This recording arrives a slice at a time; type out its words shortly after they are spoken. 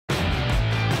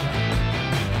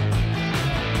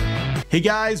Hey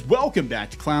guys, welcome back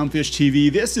to Clownfish TV.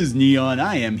 This is Neon.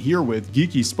 I am here with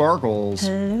Geeky Sparkles.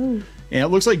 Hello. And it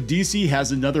looks like DC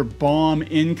has another bomb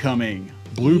incoming.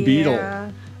 Blue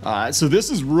Beetle. So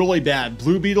this is really bad.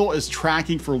 Blue Beetle is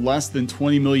tracking for less than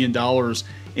 $20 million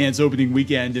in its opening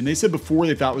weekend. And they said before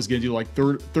they thought it was going to do like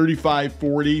 35,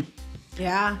 40.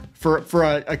 Yeah. For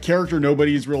a character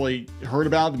nobody's really heard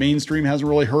about, the mainstream hasn't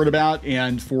really heard about,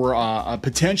 and for a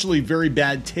potentially very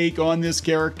bad take on this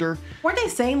character. Weren't they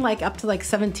saying like up to like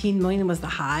 17 million was the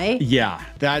high? Yeah,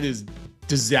 that is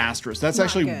disastrous. That's Not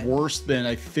actually good. worse than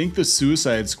I think the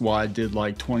Suicide Squad did,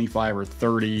 like 25 or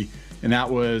 30. And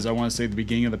that was, I want to say, the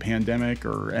beginning of the pandemic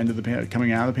or end of the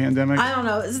coming out of the pandemic. I don't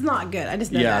know. This is not good. I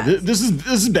just know yeah, that. this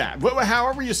is bad.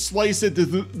 However you slice it,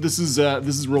 this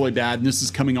is really bad. And this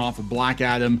is coming off of Black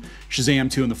Adam,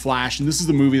 Shazam 2, and The Flash. And this is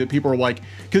the movie that people are like,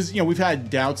 because we've had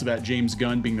doubts about James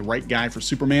Gunn being the right guy for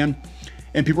Superman.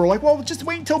 And people are like, well, just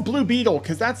wait until Blue Beetle,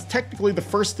 because that's technically the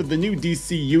first of the new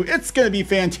DCU. It's going to be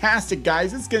fantastic,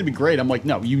 guys. It's going to be great. I'm like,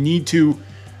 no, you need to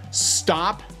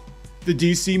stop the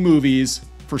DC movies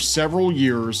for several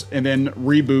years and then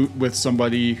reboot with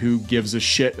somebody who gives a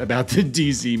shit about the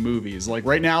DC movies. Like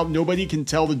right now, nobody can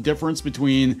tell the difference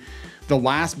between the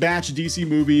last batch of DC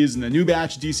movies and the new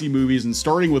batch of DC movies, and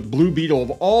starting with Blue Beetle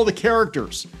of all the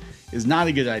characters is not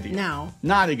a good idea. No.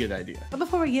 Not a good idea. But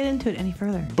before we get into it any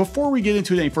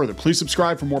further. Please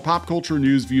subscribe for more pop culture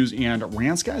news, views, and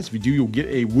rants, guys. If you do, you'll get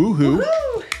a woohoo.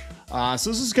 Woohoo! So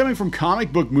this is coming from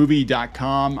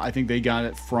comicbookmovie.com. I think they got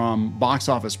it from Box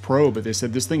Office Pro, but they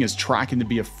said this thing is tracking to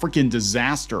be a freaking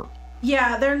disaster.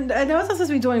 Yeah, I know it's not supposed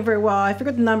to be doing very well. I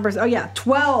forget the numbers. Oh yeah,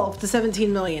 12 to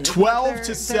 17 million. 12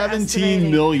 to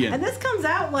 17 million. And this comes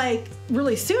out like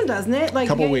really soon, doesn't it? Like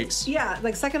couple weeks. Yeah,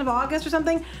 like 2nd of August or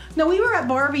something. No, we were at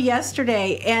Barbie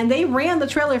yesterday and they ran the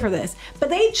trailer for this, but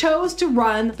they chose to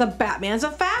run the Batman's a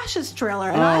Fascist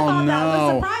trailer. And I thought that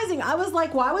was surprising. I was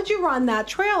like, why would you run that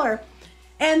trailer?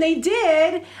 And they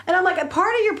did. And I'm like, a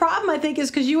part of your problem, I think, is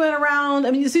because you went around.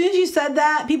 I mean, as soon as you said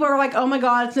that, people are like, oh my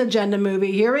God, it's an agenda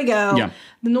movie. Here we go. Yeah.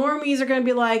 The normies are going to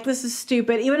be like, this is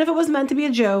stupid. Even if it was meant to be a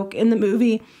joke in the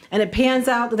movie and it pans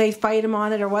out that they fight him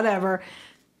on it or whatever.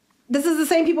 This is the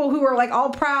same people who are like all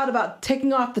proud about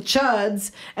taking off the chuds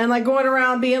and like going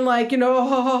around being like,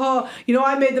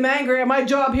 I made them angry and my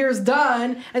job here is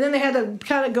done. And then they had to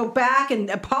kind of go back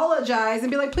and apologize and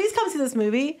be like, please come see this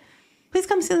movie. Please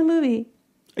come see the movie.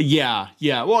 Yeah.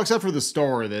 Well, except for the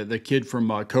star, the kid from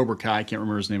Cobra Kai. I can't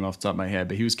remember his name off the top of my head,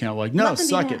 but he was kind of like, no,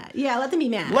 suck it. Yeah, let them be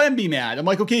mad. Let him be mad. I'm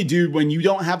like, okay, dude, when you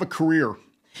don't have a career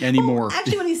anymore. Well,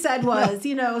 actually, what he said was,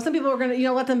 some people are going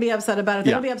to, let them be upset about it. If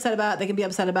they don't be upset about it, they can be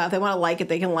upset about it. If they want to like it,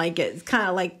 they can like it. It's kind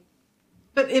of like,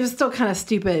 but it was still kind of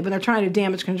stupid when they're trying to do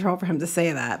damage control for him to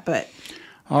say that, but...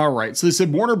 All right, so they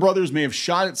said Warner Brothers may have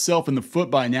shot itself in the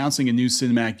foot by announcing a new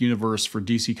cinematic universe for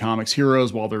DC Comics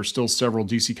heroes while there are still several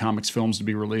DC Comics films to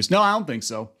be released. No, I don't think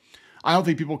so. I don't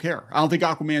think people care. I don't think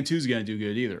Aquaman 2 is going to do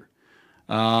good either.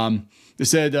 They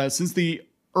said since the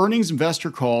earnings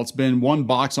investor call, it's been one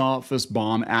box office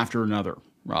bomb after another.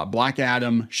 Black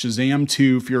Adam, Shazam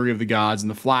 2, Fury of the Gods, and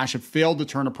The Flash have failed to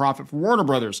turn a profit for Warner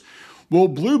Brothers. Will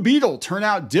Blue Beetle turn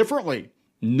out differently?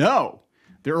 No.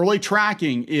 The early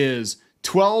tracking is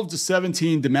 12 to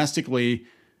 17 domestically,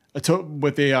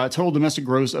 with a total domestic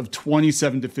gross of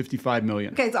 27 to 55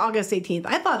 million. Okay, it's August 18th.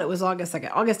 I thought it was August 2nd.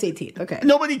 August 18th. Okay.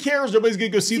 Nobody cares. Nobody's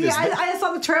going to go see this. I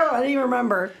saw the trailer. I didn't even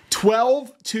remember.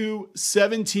 12 to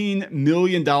 17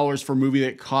 million dollars for a movie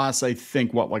that costs, I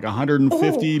think, what, like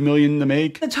 150 million to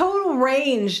make? The total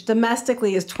range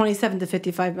domestically is 27 to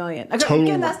 55 million. Okay,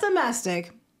 again, that's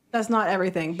domestic. That's not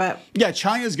everything, but yeah,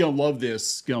 China's going to love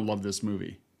this. Going to love this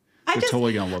movie. They're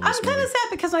totally going to love this movie. I'm kind of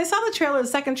sad because when I saw the trailer, the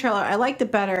second trailer, I liked it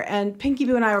better. And Pinky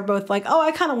Boo and I were both like, oh,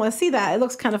 I kind of want to see that. It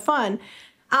looks kind of fun.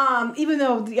 Even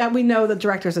though we know the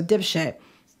director's a dipshit.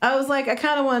 I was like, I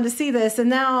kind of wanted to see this. And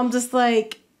now I'm just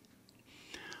like,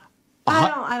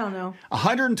 I don't know.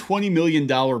 $120 million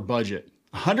budget.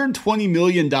 $120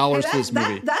 million for this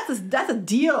movie. That's a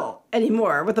deal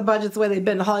anymore with the budgets the way they've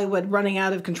been in Hollywood running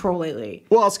out of control lately.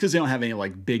 Well, it's because they don't have any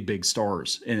like big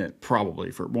stars in it,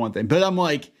 probably, for one thing. But I'm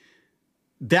like,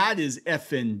 that is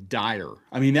effing dire.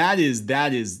 I mean, that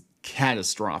is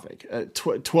catastrophic.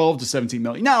 12 to 17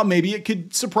 million. Now, maybe it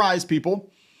could surprise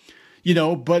people,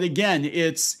 but again,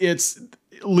 it's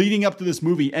leading up to this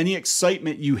movie. Any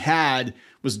excitement you had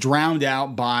was drowned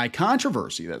out by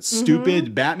controversy. That's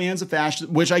stupid. Batman's a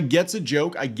fascist, which I get's a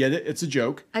joke. I get it. It's a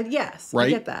joke. Yes, right? I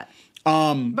get that. But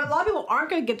a lot of people aren't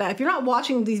going to get that. If you're not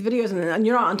watching these videos and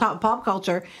you're not on top of pop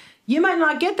culture, you might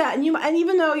not get that. And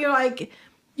even though you're like,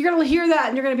 you're going to hear that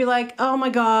and you're going to be like, oh my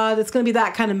God, it's going to be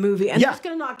that kind of movie. And Yeah. it's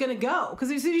not going to go.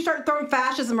 Because as soon as you start throwing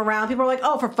fascism around, people are like,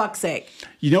 oh, for fuck's sake.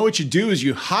 You know what you do is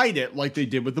you hide it like they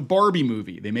did with the Barbie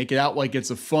movie. They make it out like it's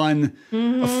a fun,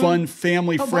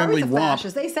 family-friendly romp.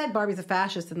 Fascist. They said Barbie's a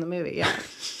fascist in the movie, yeah.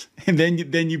 And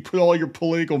then you put all your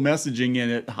political messaging in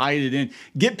it, hide it in.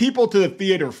 Get people to the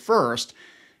theater first,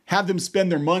 have them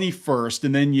spend their money first,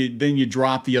 and then you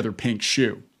drop the other pink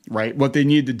shoe, right? What they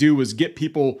needed to do was get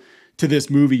people to this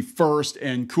movie first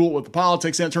and cool it with the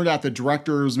politics. And it turned out the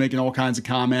director was making all kinds of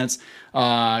comments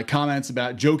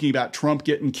about joking about Trump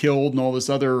getting killed and all this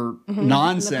other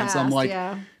nonsense. Past, I'm like,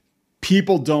 yeah.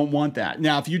 people don't want that.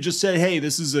 Now, if you just said, hey,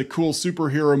 this is a cool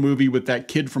superhero movie with that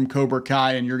kid from Cobra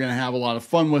Kai and you're going to have a lot of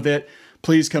fun with it,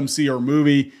 please come see our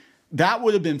movie. That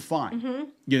would have been fine.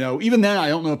 You know, even then, I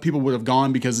don't know if people would have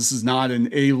gone because this is not an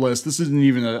A-list. This isn't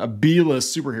even a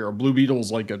B-list superhero. Blue Beetle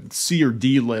is like a C or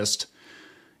D list,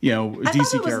 you know, I DC thought it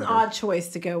was character. an odd choice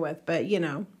to go with, but you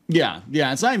know. Yeah.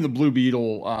 It's not even the Blue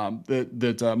Beetle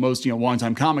that most, you know,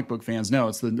 longtime comic book fans know.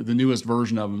 It's the newest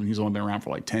version of him. He's only been around for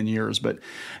like 10 years. But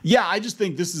yeah, I just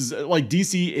think this is like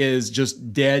DC is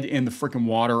just dead in the freaking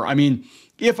water. I mean,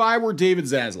 if I were David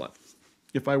Zaslav,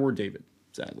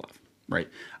 right,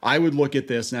 I would look at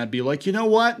this and I'd be like, you know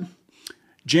what,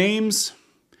 James?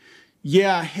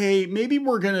 Yeah, hey, maybe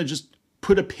we're going to just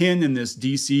put a pin in this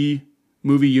DC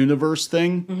movie universe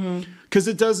thing because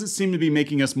it doesn't seem to be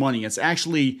making us money. It's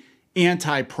actually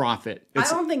anti-profit. I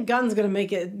don't think Gunn's going to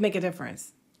make a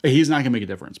difference. He's not going to make a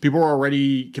difference. People are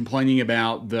already complaining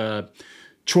about the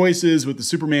choices with the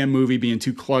Superman movie being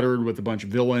too cluttered with a bunch of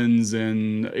villains,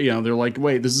 and you know they're like,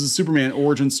 wait, this is a Superman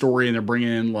origin story, and they're bringing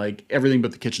in like everything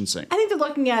but the kitchen sink. I think they're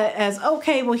looking at it as,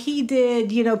 okay, well, he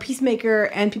did, you know, Peacemaker,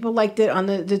 and people liked it on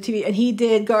the TV, and he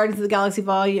did Guardians of the Galaxy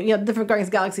volume, you know, different Guardians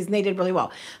of the Galaxies, and they did really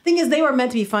well. The thing is, they were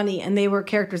meant to be funny, and they were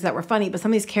characters that were funny, but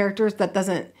some of these characters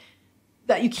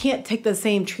that you can't take the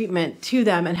same treatment to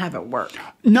them and have it work.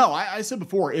 No, I said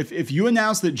before, if you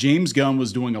announced that James Gunn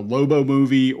was doing a Lobo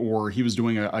movie or he was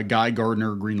doing a Guy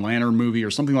Gardner Green Lantern movie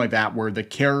or something like that where the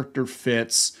character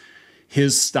fits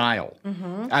his style,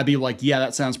 I'd be like, yeah,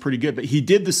 that sounds pretty good. But he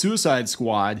did the Suicide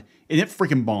Squad and it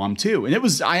freaking bombed too.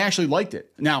 And I actually liked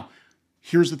it. Now,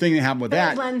 here's the thing that happened with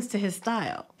that. It lends to his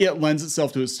style. It lends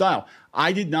itself to his style.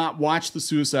 I did not watch the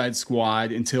Suicide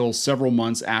Squad until several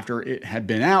months after it had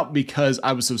been out because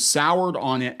I was so soured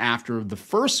on it after the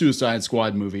first Suicide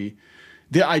Squad movie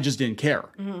that I just didn't care.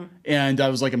 And I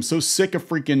was like, I'm so sick of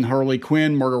freaking Harley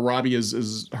Quinn. Margot Robbie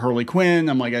is Harley Quinn.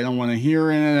 I'm like, I don't want to hear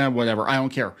it, whatever. I don't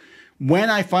care. When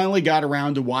I finally got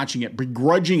around to watching it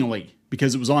begrudgingly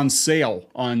because it was on sale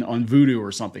on Vudu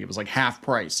or something, it was like half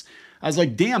price. I was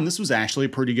like, damn, this was actually a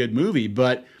pretty good movie.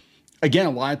 But again,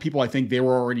 a lot of people, I think they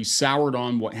were already soured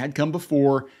on what had come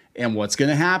before. And what's going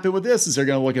to happen with this is they're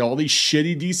going to look at all these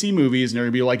shitty DC movies and they're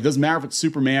going to be like, it doesn't matter if it's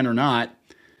Superman or not.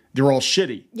 They're all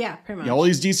shitty. Yeah, pretty much. You know, all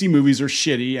these DC movies are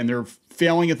shitty and they're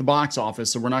failing at the box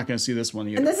office. So we're not going to see this one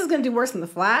either. And this is going to do worse than The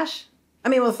Flash. I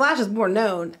mean, well, The Flash is more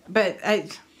known. But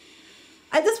at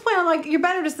this point, I'm like, you're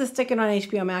better just to stick it on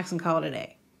HBO Max and call it a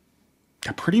day.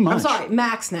 Yeah, pretty much. I'm sorry,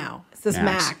 Max now. It says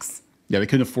Max. Yeah, they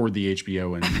couldn't afford the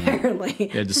HBO anymore. Apparently. They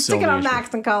had to Just sell stick it the on HBO.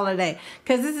 Max and call it a day.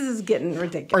 Because this is getting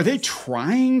ridiculous. Are they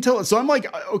trying to? So I'm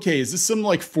like, okay, is this some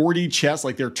like 4D chess?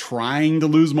 Like they're trying to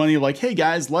lose money? Like, hey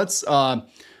guys, let's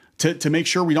to make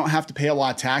sure we don't have to pay a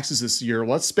lot of taxes this year,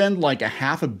 let's spend like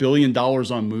 $500 million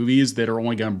on movies that are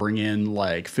only going to bring in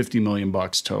like $50 million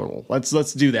total.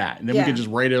 Let's do that, and then we can just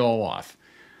write it all off.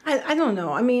 I don't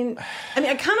know. I mean, I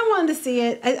kind of wanted to see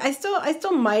it. I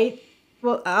still might.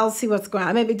 Well, I'll see what's going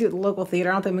on. Maybe do it at the local theater.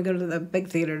 I don't think I'm gonna go to the big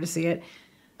theater to see it.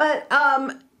 But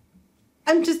I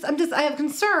have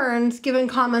concerns given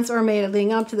comments that were made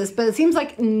leading up to this. But it seems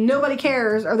like nobody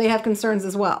cares, or they have concerns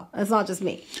as well. It's not just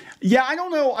me. Yeah, I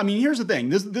don't know. I mean, here's the thing.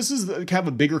 This is kind of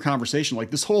a bigger conversation.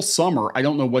 Like this whole summer, I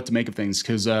don't know what to make of things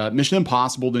because Mission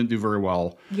Impossible didn't do very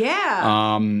well.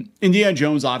 Yeah. Indiana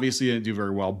Jones obviously didn't do very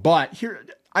well. But here,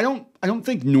 I don't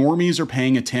think normies are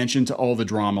paying attention to all the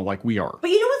drama like we are.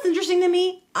 But you know what's interesting to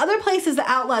me? Other places, the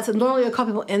outlets, and normally you'll call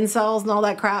people incels and all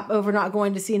that crap over not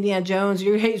going to see Indiana Jones,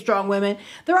 you hate strong women.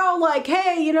 They're all like,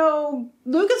 hey, you know,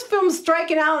 Lucasfilm's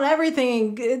striking out on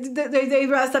everything. They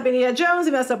messed up Indiana Jones,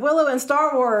 they messed up Willow and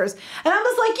Star Wars. And I'm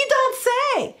just like, you don't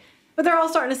say. But they're all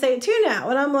starting to say it too now.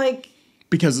 And I'm like...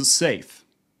 Because it's safe.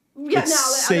 Yeah, it's now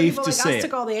safe people to like say us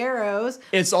took all the arrows.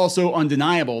 It's also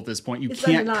undeniable at this point. It's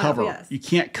can't cover. Yes. You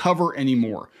can't cover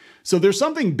anymore. So there's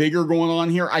something bigger going on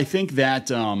here. I think that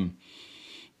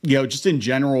just in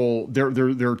general,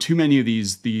 there are too many of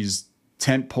these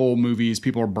tentpole movies.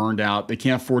 People are burned out. They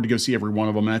can't afford to go see every one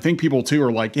of them. And I think people too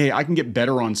are like, hey, I can get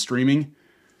better on streaming.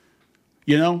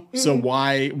 You know, so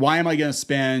why am I going to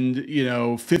spend, you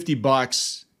know,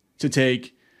 $50 to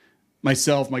take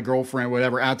myself, my girlfriend,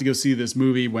 whatever, out to go see this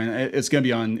movie when it's going to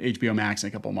be on HBO Max in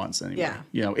a couple of months anyway? Yeah.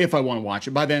 You know, if I want to watch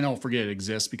it. By then, I'll forget it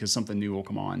exists because something new will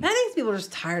come on. I think people are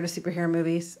just tired of superhero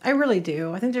movies. I really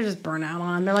do. I think they're just burnt out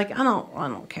on them. They're like, I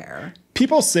don't care.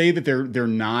 People say that they're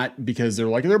not because they're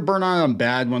like, they're burnt out on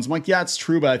bad ones. I'm like, yeah, it's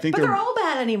true, but I think they're all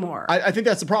bad anymore. I think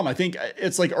that's the problem. I think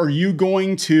it's like, are you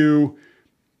going to,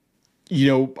 you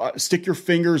know, stick your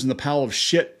fingers in the pile of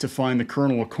shit to find the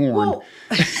kernel of corn? Well,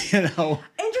 you know?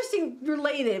 Interesting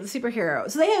related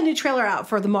superhero. So they had a new trailer out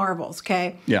for the Marvels,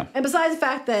 okay? Yeah. And besides the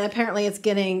fact that apparently it's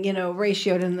getting, you know,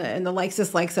 ratioed in the likes,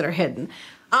 dislikes that are hidden,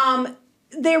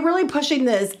 they're really pushing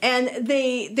this. And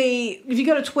they if you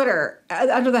go to Twitter,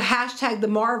 under the hashtag the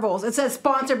Marvels, it says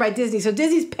sponsored by Disney. So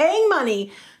Disney's paying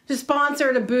money to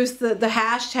sponsor, to boost the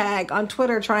hashtag on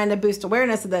Twitter, trying to boost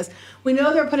awareness of this. We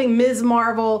know they're putting Ms.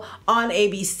 Marvel on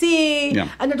ABC,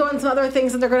 and they're doing some other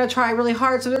things that they're going to try really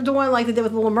hard. So they're doing like they did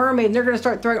with Little Mermaid, and they're going to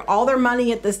start throwing all their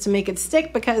money at this to make it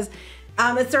stick because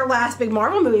it's their last big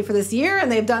Marvel movie for this year, and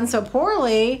they've done so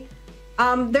poorly.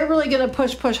 They're really going to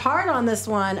push hard on this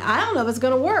one. I don't know if it's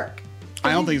going to work.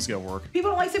 I don't think it's going to work.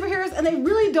 People don't like superheroes, and they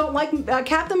really don't like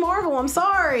Captain Marvel. I'm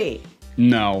sorry.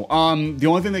 No. The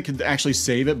only thing that could actually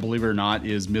save it, believe it or not,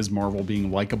 is Ms. Marvel being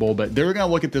likable. But they're going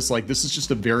to look at this like this is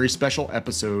just a very special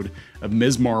episode of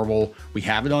Ms. Marvel. We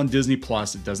have it on Disney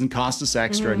Plus. It doesn't cost us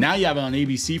extra. Now you have it on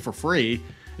ABC for free.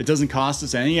 It doesn't cost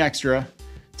us any extra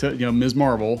to, you know, Ms.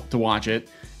 Marvel to watch it.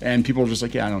 And people are just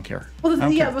like, yeah, I don't care. Well,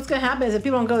 what's going to happen is if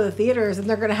people don't go to the theaters, then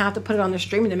they're going to have to put it on their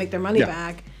streaming to make their money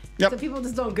back. Yep. So people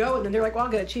just don't go, and then they're like, well,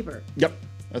 I'll get it cheaper. Yep.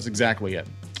 That's exactly it.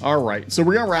 All right. So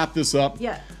we're going to wrap this up.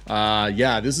 Yeah.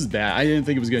 Yeah, this is bad. I didn't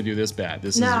think it was going to do this bad.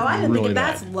 This is I didn't really think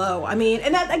that's bad. low. I mean,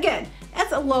 and that, again,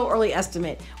 that's a low early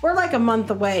estimate. We're like a month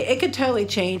away. It could totally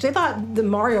change. They thought the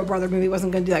Mario Brother movie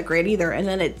wasn't going to do that great either, and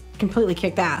then it completely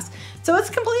kicked ass. So it's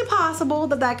completely possible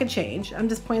that could change. I'm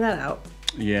just pointing that out.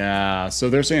 Yeah. So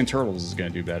they're saying Turtles is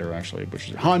going to do better, actually.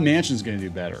 Haunted Mansion is going to do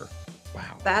better.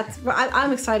 Wow.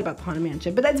 I'm excited about the Haunted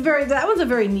Mansion, but that one's a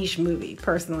very niche movie,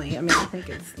 personally. I mean, I think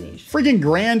it's niche. Freaking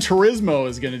Gran Turismo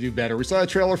is going to do better. We saw a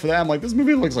trailer for that. I'm like, this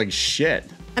movie looks like shit.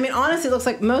 I mean, honestly, it looks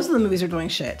like most of the movies are doing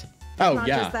shit. Oh, Not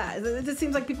just that. It just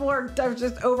seems like people are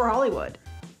just over Hollywood.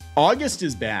 August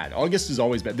is bad. August is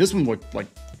always bad. This one looked like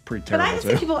pretty terrible.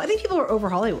 But I think people are over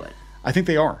Hollywood. I think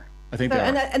they are. They are.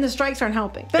 And the strikes aren't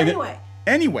helping. But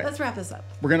anyway, let's wrap this up.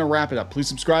 We're going to wrap it up. Please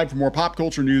subscribe for more pop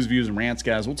culture news, views, and rants,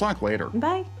 guys. We'll talk later.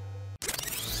 Bye.